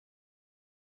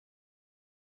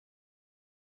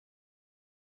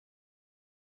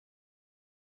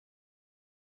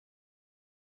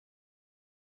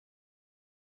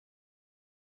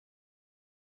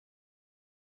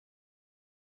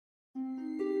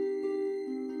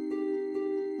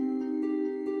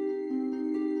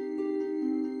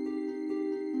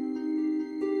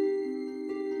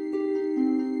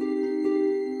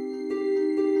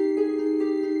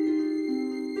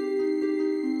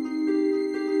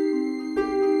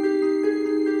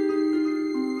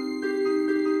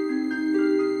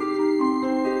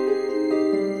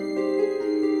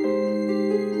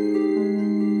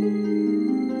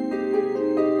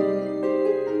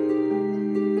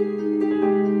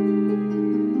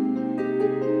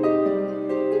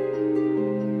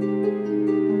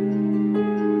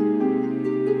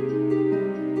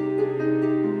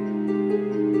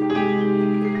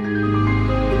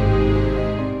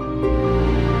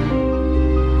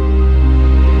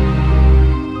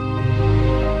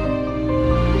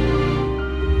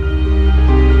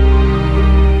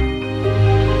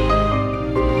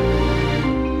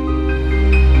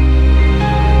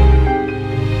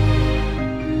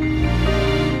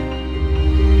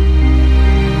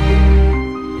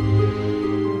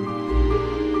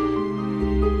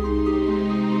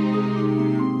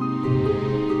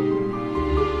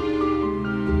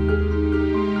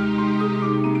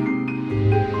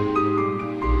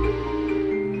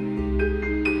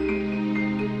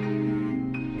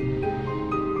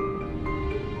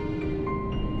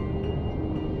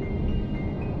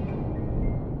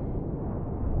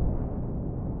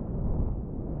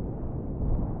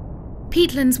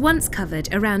peatlands once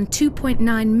covered around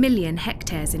 2.9 million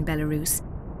hectares in Belarus,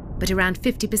 but around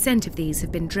 50% of these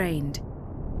have been drained.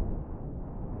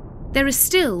 There are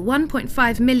still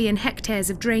 1.5 million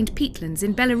hectares of drained peatlands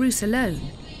in Belarus alone.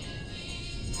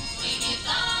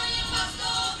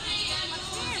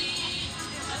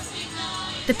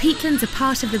 The peatlands are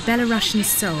part of the Belarusian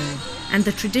soul and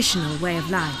the traditional way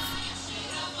of life.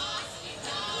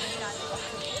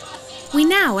 We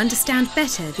now understand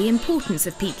better the importance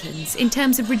of peatlands in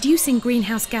terms of reducing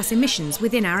greenhouse gas emissions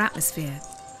within our atmosphere.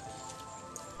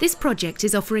 This project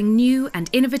is offering new and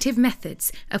innovative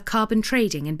methods of carbon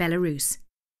trading in Belarus.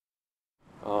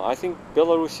 I think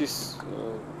Belarus is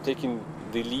taking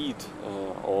the lead,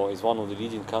 or is one of the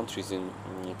leading countries in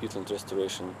peatland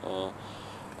restoration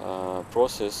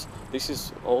process. This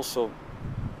is also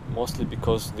mostly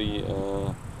because the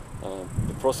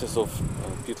process of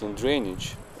peatland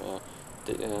drainage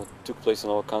took place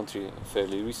in our country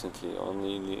fairly recently,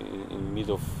 only in mid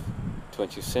of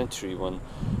 20th century, when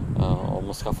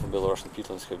almost half of Belarusian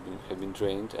peatlands have been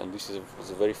drained, and this was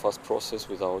a very fast process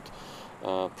without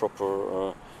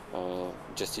proper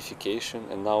justification,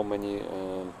 and now many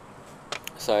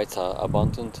sites are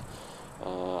abandoned,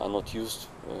 are not used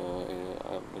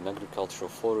in agriculture or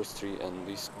forestry, and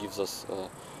this gives us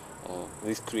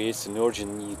this creates an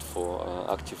urgent need for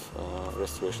active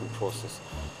restoration process.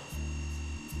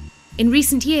 In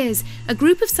recent years, a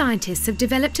group of scientists have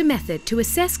developed a method to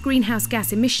assess greenhouse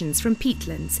gas emissions from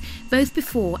peatlands, both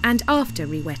before and after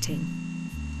rewetting.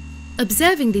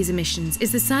 Observing these emissions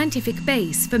is the scientific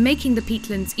base for making the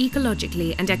peatlands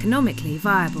ecologically and economically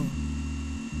viable.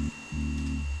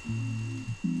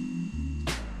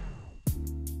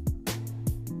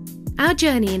 Our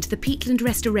journey into the peatland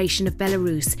restoration of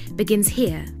Belarus begins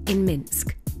here in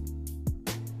Minsk.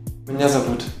 Меня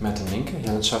зовут Мятин,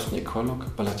 я ландшафтный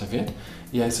эколог, болотовед,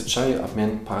 и я изучаю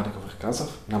обмен парниковых газов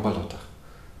на болотах.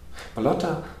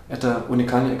 Болото – это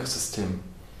уникальный экосистем.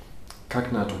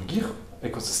 Как на других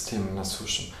экосистемах на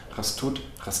суше, растут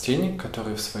растения,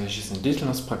 которые в своей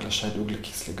жизнедеятельности проглощают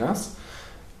углекислый газ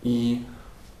и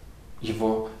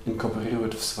его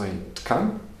инкорпорируют в свою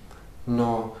ткань,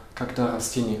 но когда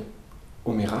растение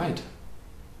умирает,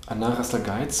 она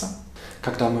разлагается.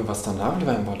 Когда мы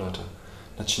восстанавливаем болото,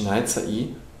 начинается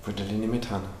и выделение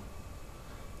метана.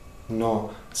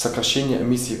 Но сокращение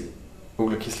эмиссий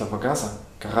углекислого газа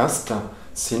гораздо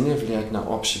сильнее влияет на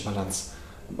общий баланс,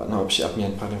 на общий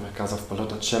обмен парниковых газов в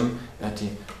болото, чем эти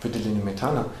выделения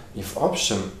метана. И в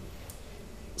общем,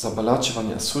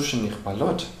 заболачивание осушенных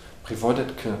болот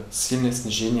приводит к сильному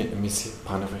снижению эмиссий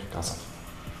парниковых газов.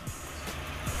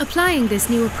 Applying this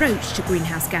new approach to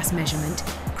greenhouse gas measurement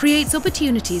creates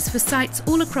opportunities for sites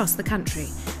all across the country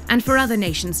and for other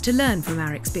nations to learn from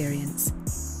our experience.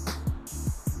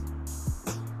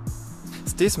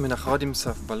 Здесь мы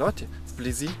находимся в болоте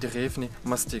вблизи деревни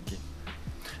Мастыки.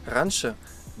 Раньше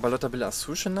болото было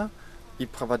осушено и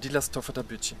проводилось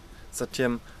тофодобыча.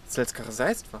 Затем сельское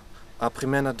хозяйство, а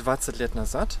примерно 20 лет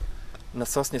назад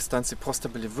насосные станции просто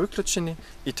были выключены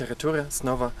и территория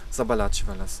снова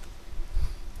заболачивалась.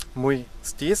 Мы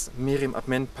здесь меряем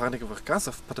обмен парниковых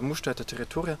газов, потому что эта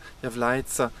территория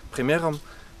является примером,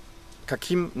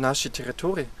 каким наши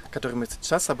территории, которые мы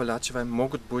сейчас оболачиваем,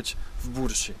 могут быть в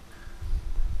будущем.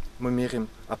 Мы меряем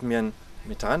обмен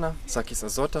метана, закись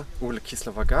азота,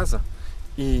 углекислого газа,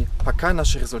 и пока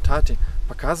наши результаты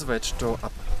показывают,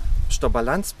 что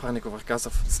баланс парниковых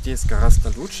газов здесь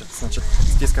гораздо лучше, значит,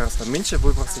 здесь гораздо меньше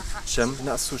выбросы, чем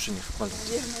на осушенных болотах.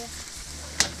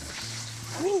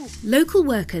 Local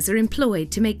workers are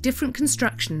employed to make different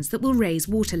constructions that will raise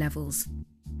water levels.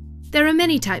 There are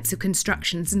many types of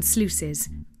constructions and sluices.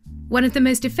 One of the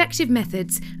most effective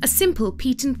methods are simple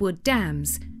peat and wood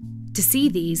dams. To see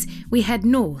these, we head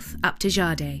north up to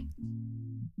Жаде.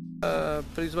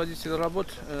 Производитель работ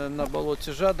на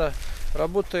болоте Жада.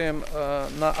 Работаем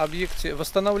на объекте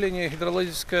восстановления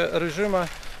гидрологического режима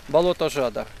болота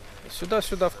Жада.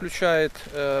 Сюда включает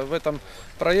в этом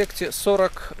проекте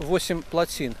 48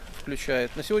 плотин.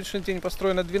 На сегодняшний день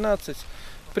построено 12.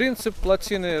 Принцип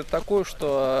плотины такой,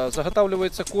 что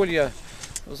заготавливается колья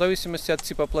в зависимости от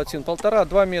типа плотин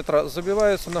 1,5-2 метра,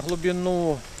 забивается на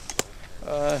глубину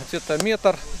где-то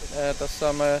метр, это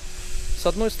самое, с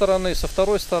одной стороны, со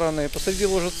второй стороны, посреди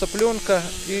ложится пленка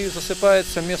и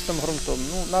засыпается местным грунтом.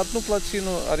 Ну, на одну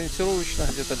плотину ориентировочно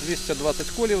где-то 220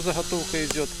 кольев заготовка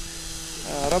идет.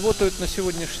 Работают на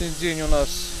сегодняшний день у нас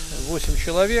 8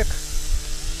 человек.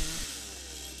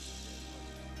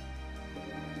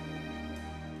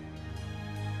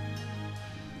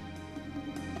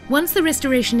 Once the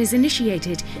restoration is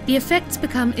initiated, the effects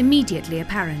become immediately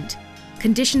apparent.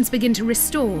 conditions begin to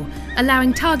restore,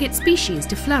 allowing target species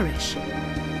to flourish.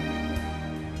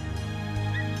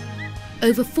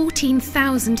 Over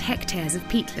 14,000 hectares of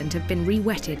peatland have been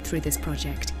re-wetted through this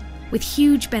project, with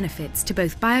huge benefits to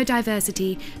both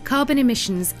biodiversity, carbon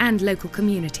emissions and local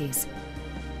communities.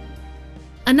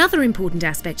 Another important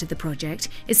aspect of the project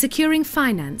is securing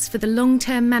finance for the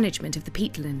long-term management of the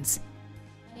peatlands.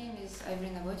 My name is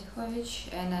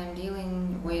and I'm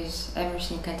dealing with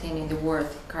everything containing the word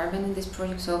carbon in this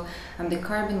project, so I'm the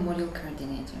carbon module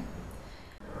coordinator.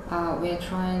 We are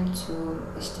trying to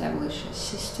establish a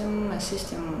system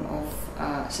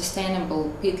of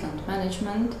sustainable peatland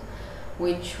management,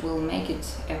 which will make it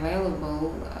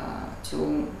available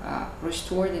to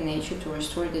restore the nature, to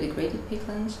restore the degraded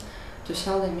peatlands, to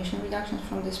sell the emission reductions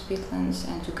from these peatlands,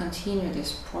 and to continue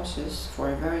this process for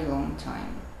a very long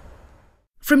time.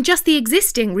 From just the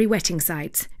existing re-wetting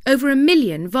sites, over 1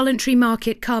 million voluntary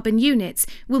market carbon units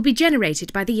will be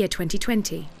generated by the year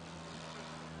 2020.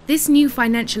 This new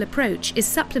financial approach is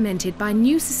supplemented by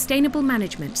new sustainable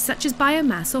management such as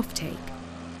biomass offtake.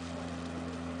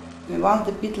 Once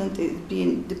the peatland is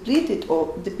being depleted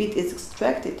or the peat is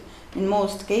extracted, in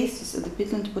most cases the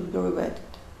peatland would be re-wetted.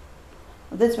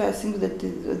 That's why I think that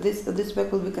this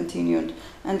work will be continued,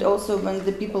 and also when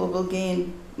the people will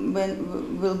gain,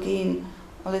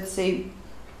 let's say,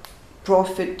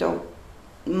 profit or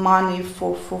money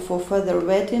for further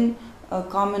wetting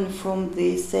coming from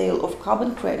the sale of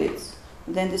carbon credits,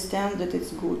 they understand that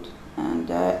it's good,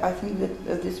 and I think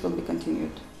that this will be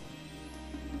continued.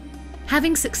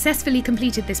 Having successfully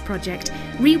completed this project,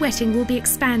 re-wetting will be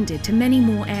expanded to many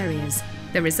more areas.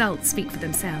 The results speak for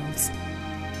themselves.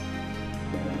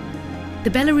 The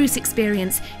Belarus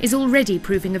experience is already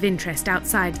proving of interest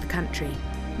outside the country,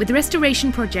 with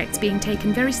restoration projects being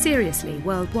taken very seriously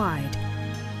worldwide.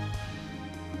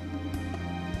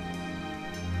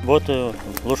 Работаю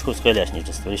в Лужковское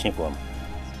лясничество лесником.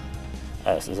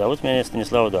 Зовут меня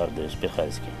Станислав Эдуардович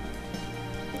Перхальский.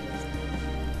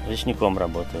 Лесником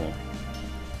работаю.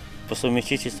 По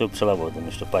совместительству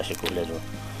пчеловодом, что пасеку гляжу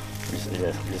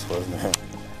лесхозную.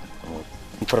 Вот.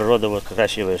 Природа вот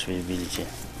красивая, вы видите.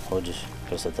 Ходишь,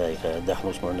 красота, и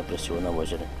отдохнуть можно красиво на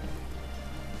озере.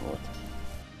 Вот.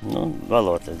 Ну,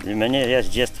 болото. Для меня я с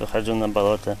детства хожу на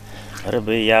болото.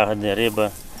 Грибы, ягоды,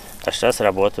 рыба. А сейчас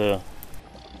работаю.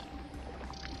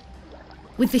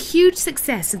 With the huge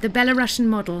success of the Belarusian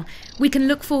model, we can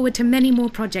look forward to many more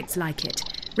projects like it,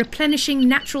 replenishing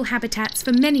natural habitats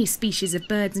for many species of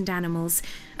birds and animals,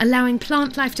 allowing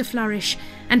plant life to flourish,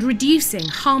 and reducing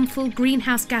harmful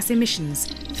greenhouse gas emissions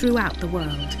throughout the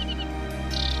world.